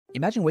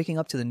Imagine waking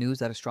up to the news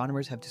that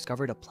astronomers have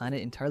discovered a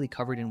planet entirely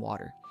covered in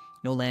water.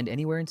 No land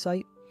anywhere in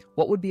sight?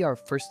 What would be our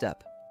first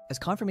step? As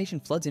confirmation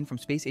floods in from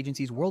space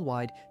agencies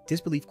worldwide,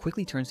 disbelief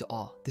quickly turns to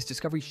awe. This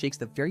discovery shakes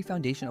the very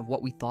foundation of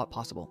what we thought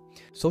possible.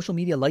 Social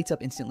media lights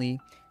up instantly,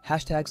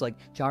 hashtags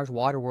like Jar's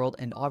Waterworld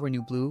and Our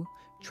New Blue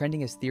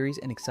trending as theories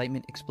and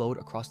excitement explode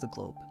across the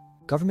globe.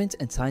 Governments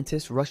and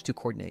scientists rush to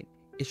coordinate,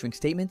 issuing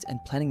statements and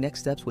planning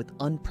next steps with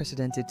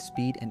unprecedented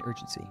speed and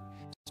urgency.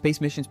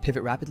 Space missions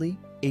pivot rapidly.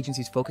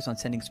 Agencies focus on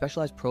sending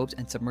specialized probes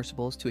and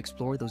submersibles to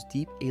explore those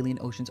deep alien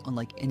oceans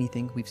unlike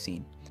anything we've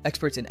seen.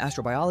 Experts in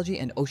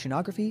astrobiology and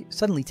oceanography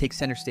suddenly take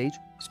center stage,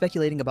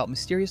 speculating about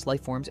mysterious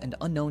life forms and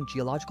unknown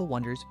geological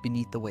wonders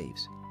beneath the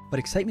waves. But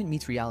excitement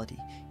meets reality.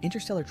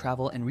 Interstellar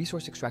travel and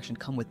resource extraction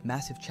come with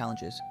massive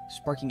challenges,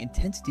 sparking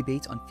intense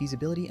debates on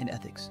feasibility and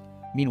ethics.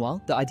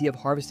 Meanwhile, the idea of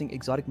harvesting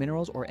exotic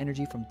minerals or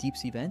energy from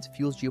deep-sea vents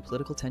fuels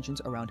geopolitical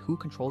tensions around who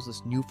controls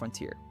this new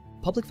frontier.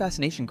 Public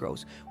fascination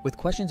grows, with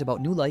questions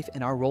about new life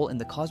and our role in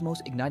the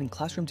cosmos igniting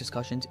classroom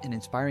discussions and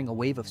inspiring a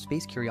wave of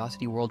space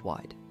curiosity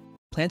worldwide.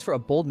 Plans for a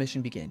bold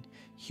mission begin.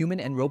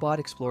 Human and robot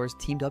explorers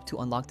teamed up to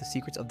unlock the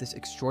secrets of this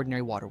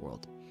extraordinary water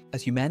world.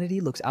 As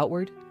humanity looks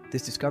outward,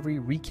 this discovery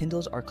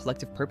rekindles our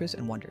collective purpose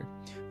and wonder,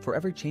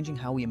 forever changing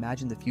how we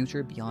imagine the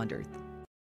future beyond Earth.